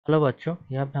Hello बच्चों,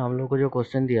 यहाँ पे हम लोग को जो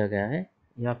क्वेश्चन दिया गया है,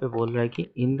 यहाँ पे बोल रहा है कि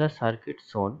in the circuit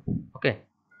shown, okay,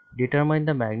 determine the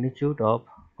magnitude of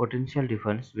potential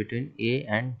difference between A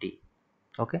and D.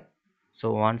 Okay,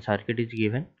 so one circuit is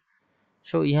given.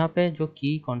 सो यहाँ पे जो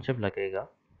की कॉन्सेप्ट लगेगा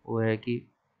वो है कि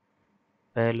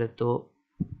पहले तो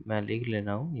मैं लिख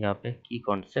लेना हूँ यहाँ पे की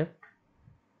कॉन्सेप्ट,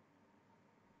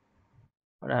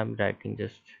 और I am writing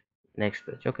just next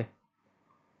page. Okay,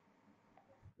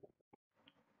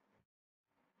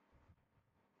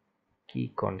 की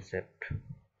concept,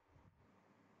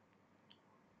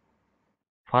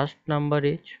 first number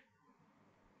is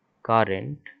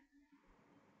current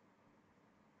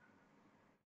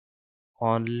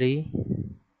only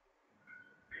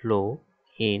flow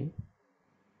in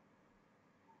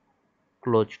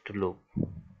closed loop,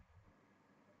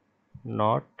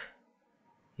 not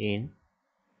in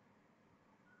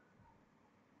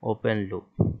open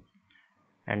loop.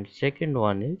 And second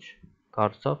one is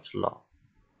Kirchhoff's law.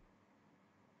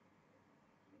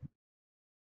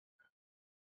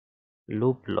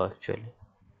 Loop law actually.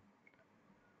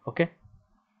 Okay,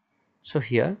 so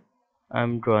here I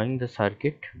am drawing the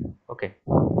circuit. Okay,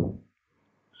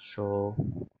 so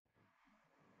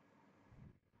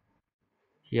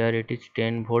here it is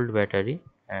 10-volt battery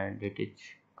and it is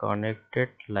connected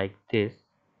like this.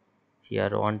 Here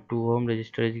one 2 ohm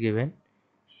resistor is given,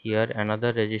 here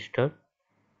another resistor.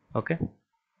 Okay,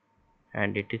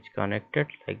 and it is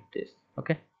connected like this.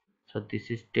 Okay, so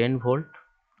this is 10 volt.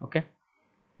 Okay,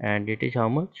 and it is how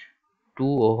much?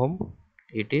 2 ohm.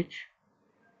 It is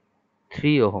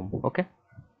 3 ohm. Okay,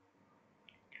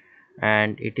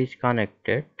 and it is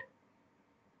connected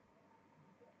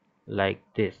like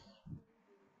this.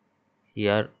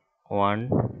 Here one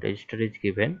resistor is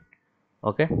given.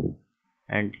 Okay,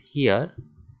 and here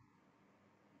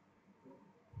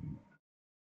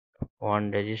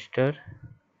one resistor,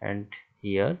 and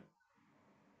here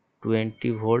 20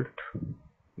 volt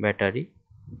battery.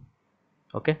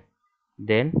 Okay,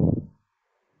 then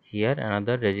here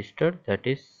another resistor, that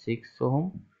is 6 ohm.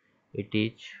 It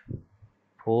is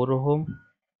 4 ohm.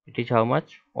 It is how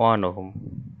much? 1 ohm.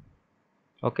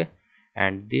 Okay,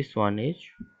 and this one is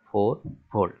 4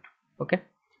 volt. Okay,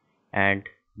 and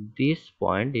this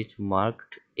point is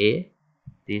marked A,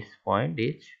 this point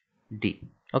is D.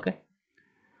 Okay,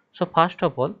 so first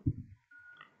of all,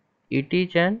 it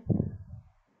is an,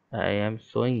 I am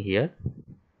showing here,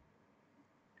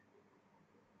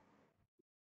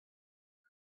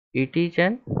 it is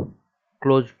an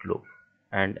closed loop,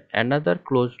 and another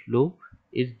closed loop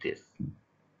is this.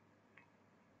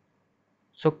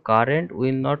 So current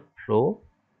will not flow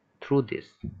through this.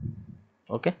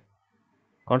 Okay,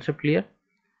 concept clear?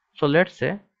 So let's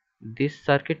say this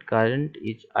circuit current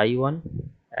is I1,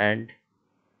 and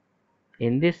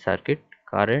in this circuit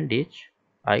current is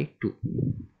I2.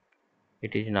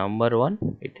 It is number 1,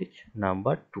 it is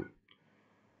number 2.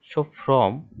 So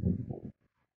from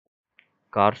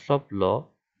Kirchhoff law,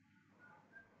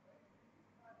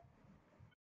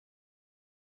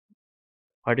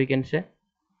 what we can say?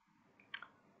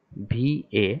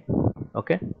 VA,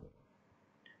 okay,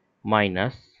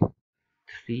 minus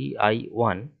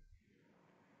 3I1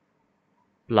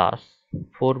 plus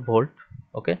 4 volt.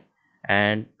 Okay,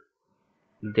 and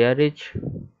there is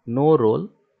no role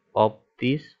of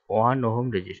this 1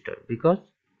 ohm resistor because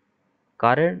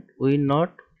current will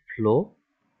not flow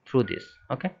through this.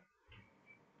 Okay,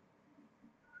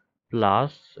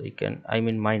 plus we can, I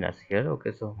mean minus here.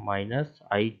 Okay, so minus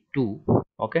I2,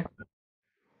 okay,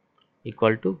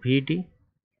 equal to VD.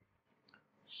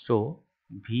 So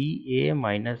VA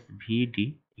minus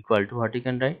VD equal to what you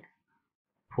can write?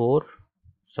 4,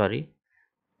 sorry,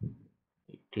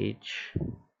 it is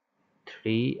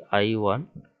 3I1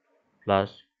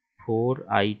 plus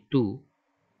 4I2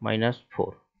 minus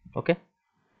 4. Okay,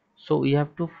 so we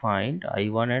have to find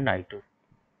I1 and I2.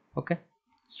 Okay,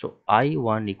 so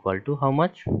I1 equal to how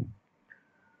much?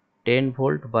 10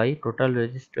 volt by total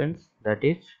resistance, that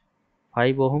is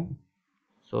 5 ohm,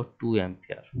 so 2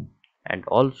 ampere. And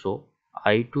also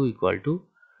I2 equal to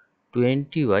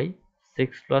 20 by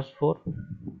 6 plus 4,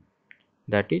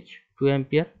 that is 2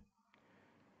 ampere.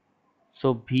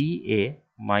 So VA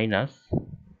minus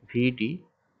VD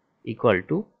equal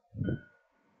to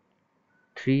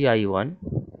 3I1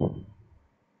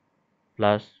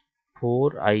 plus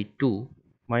 4I2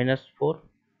 minus 4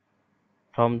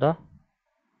 from the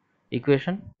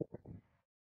equation.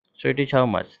 So it is how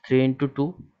much? 3 into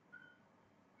 2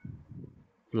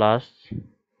 plus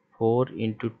 4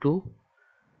 into 2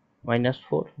 minus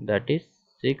 4, that is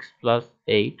 6 plus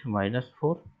 8 minus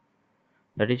 4,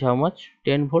 that is how much?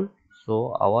 10 volt.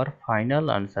 So our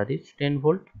final answer is 10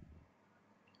 volt.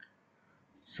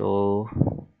 सो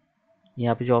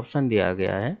यहाँ पे जो option दिया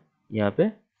गया है, यहाँ पे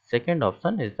second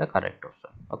option is the correct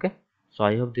option. Okay, so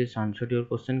I hope this answered your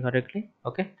question correctly.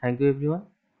 Okay, thank you everyone.